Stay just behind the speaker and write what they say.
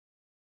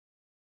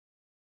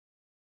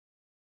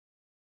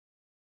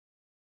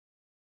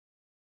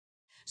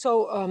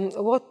So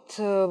what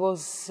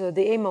was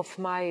the aim of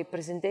my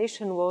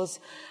presentation was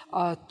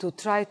to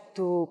try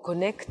to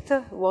connect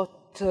what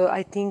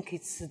I think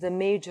it's the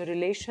major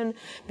relation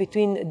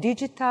between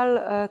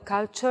digital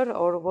culture,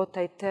 or what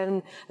I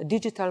term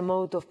digital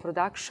mode of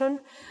production,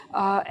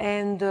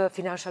 and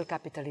financial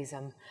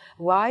capitalism.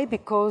 Why?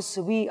 Because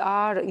we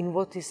are in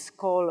what is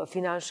called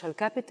financial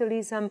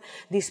capitalism.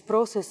 This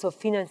process of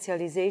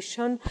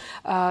financialization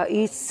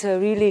is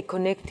really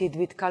connected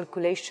with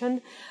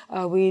calculation,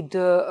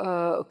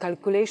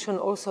 calculation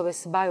also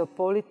as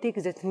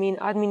biopolitics, that means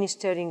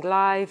administering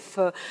life,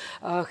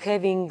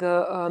 having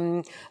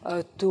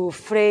to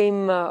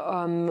frame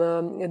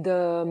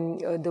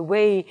the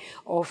way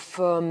of,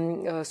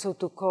 so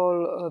to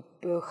call,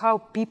 how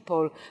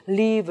people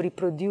live,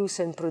 reproduce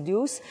and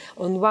produce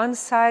on one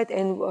side,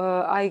 and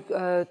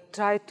I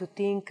try to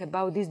think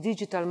about this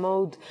digital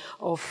mode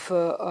of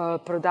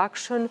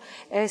production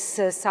as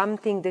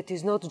something that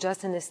is not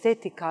just an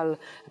aesthetical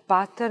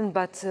pattern,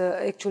 but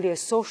actually a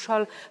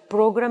social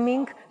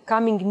programming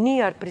coming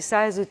near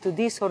precisely to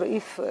this, or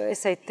if,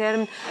 as I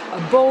term,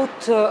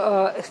 both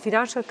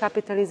financial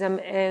capitalism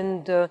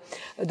and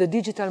the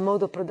digital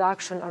mode of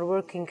production are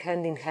working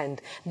hand in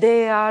hand.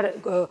 They are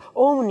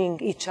owning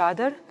each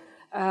other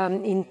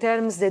in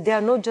terms that they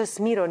are not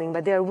just mirroring,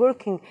 but they are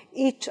working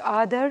each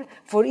other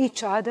for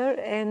each other.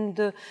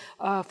 And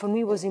for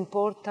me, it was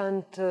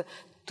important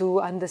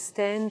to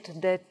understand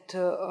that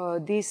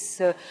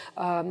this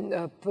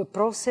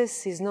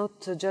process is not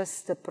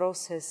just a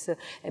process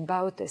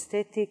about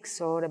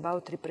aesthetics or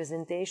about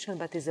representation,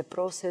 but is a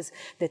process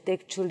that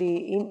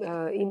actually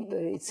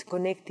it's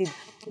connected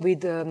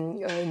with a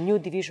new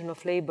division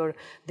of labor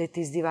that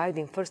is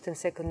dividing first and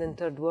second and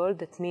third world.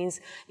 That means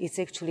it's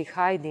actually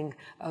hiding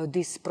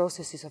these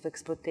processes of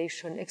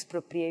exploitation,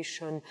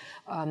 expropriation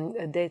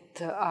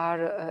that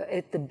are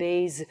at the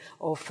base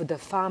of the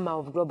pharma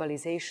of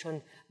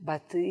globalization.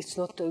 But it's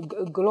not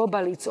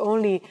global, it's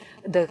only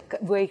the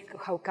way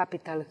how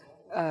capital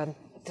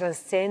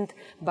transcend,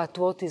 but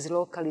what is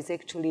local is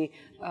actually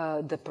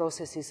the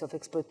processes of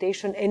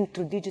exploitation, and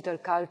through digital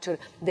culture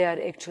they are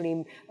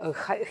actually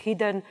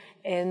hidden,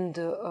 and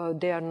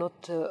they are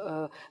not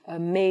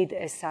made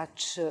as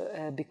such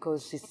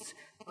because it's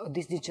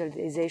this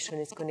digitalization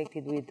is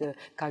connected with the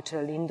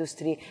cultural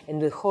industry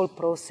and the whole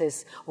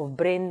process of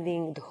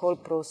branding, the whole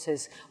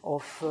process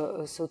of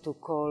so to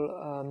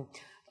call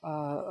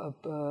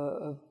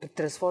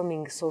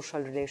transforming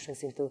social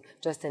relations into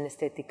just an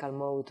aesthetical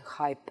mode,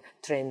 hype,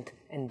 trend,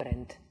 and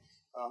brand.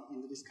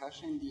 In the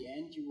discussion, in the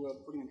end, you were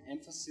putting an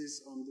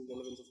emphasis on the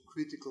relevance of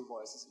critical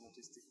voices in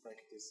artistic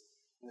practice.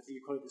 And I think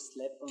you call it a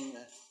slap on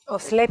the... Oh,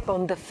 slap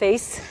on the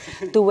face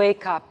to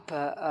wake up.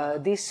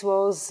 This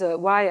was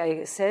why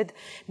I said,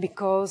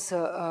 because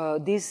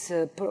these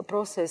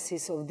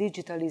processes of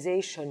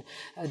digitalization,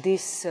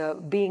 this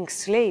being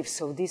slaves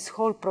of this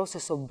whole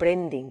process of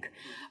branding,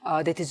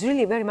 that is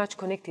really very much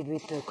connected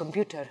with the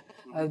computer,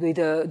 with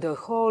the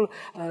whole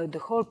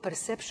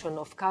perception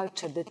of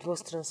culture that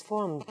was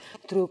transformed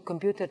through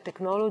computer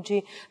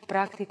technology.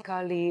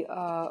 Practically,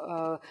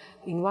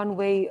 in one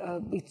way,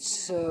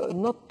 it's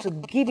not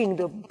giving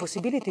the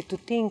possibility to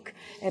think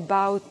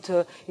about,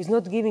 is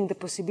not giving the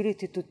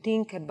possibility to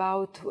think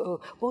about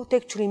what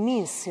actually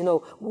means, you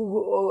know,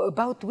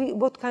 about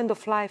what kind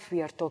of life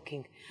we are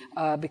talking.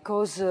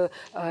 Because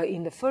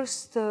in the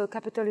first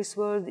capitalist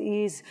world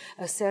is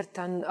a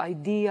certain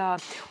idea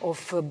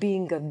of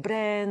being a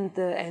brand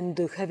and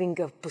having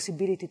a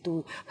possibility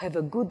to have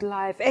a good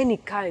life, any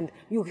kind,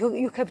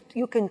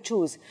 you can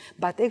choose.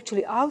 But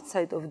actually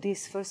outside of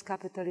this first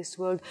capitalist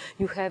world,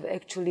 you have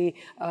actually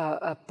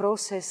a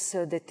process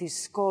that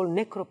is called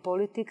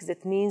necropolitics.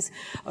 That means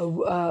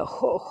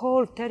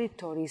whole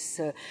territories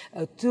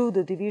through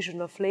the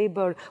division of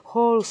labor,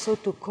 whole so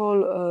to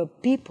call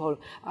people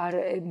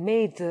are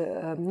made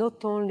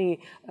not only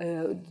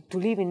to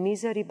live in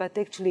misery, but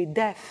actually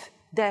death,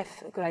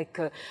 like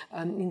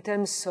in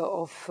terms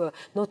of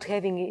not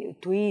having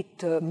to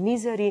eat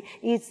misery,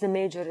 is the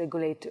major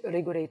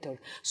regulator.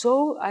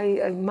 So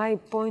my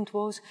point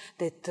was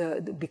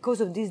that because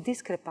of this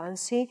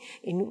discrepancy,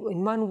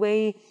 in one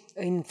way,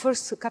 in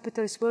first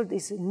capitalist world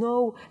is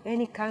no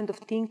any kind of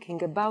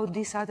thinking about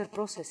these other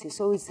processes.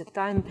 So it's the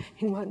time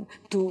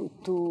to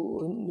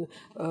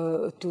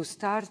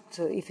start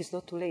if it's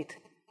not too late.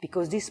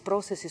 Because this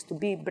process is to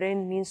be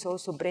brand means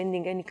also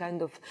branding any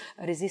kind of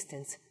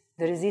resistance.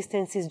 The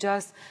resistance is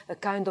just a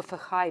kind of a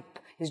hype.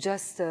 It's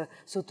just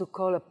so to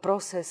call a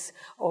process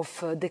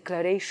of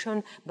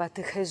declaration, but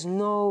it has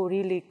no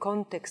really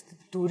context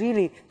to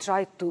really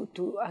try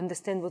to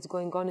understand what's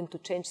going on and to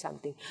change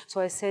something. So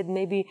I said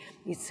maybe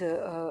it's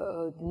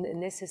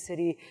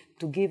necessary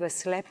to give a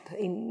slap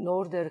in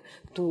order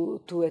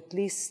to at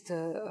least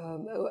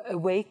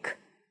awake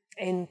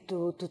and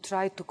to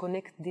try to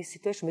connect this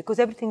situation, because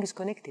everything is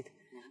connected,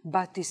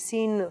 but is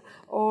seen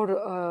or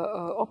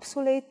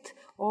obsolete,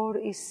 or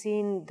is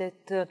seen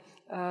that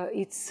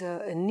it's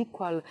an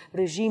equal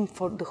regime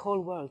for the whole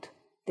world.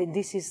 That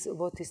this is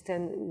what is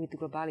done with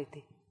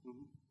globality.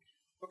 Mm-hmm.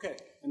 Okay,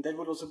 and that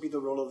would also be the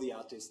role of the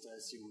artist, I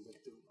assume.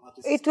 That the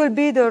artist it will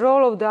be the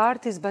role of the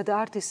artist, but the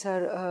artists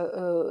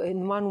are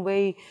in one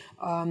way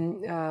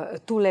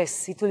too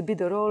less. It will be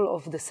the role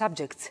of the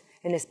subjects,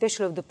 and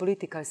especially of the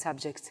political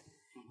subjects.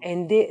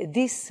 And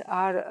these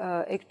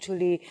are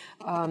actually,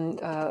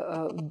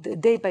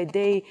 day by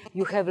day,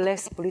 you have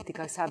less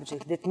political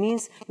subjects. That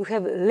means you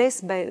have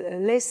less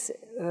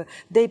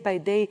day by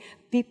day,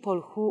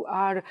 people who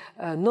are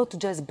not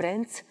just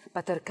brands,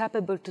 but are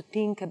capable to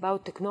think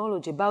about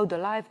technology, about the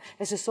life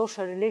as a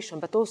social relation,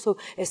 but also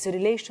as a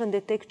relation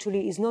that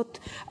actually is not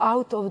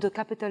out of the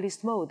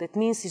capitalist mode. That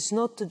means it's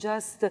not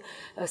just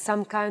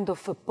some kind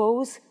of a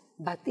pose,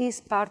 but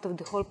is part of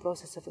the whole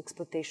process of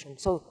exploitation.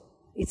 So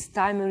it's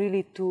time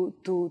really to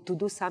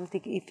do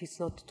something if it's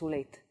not too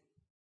late.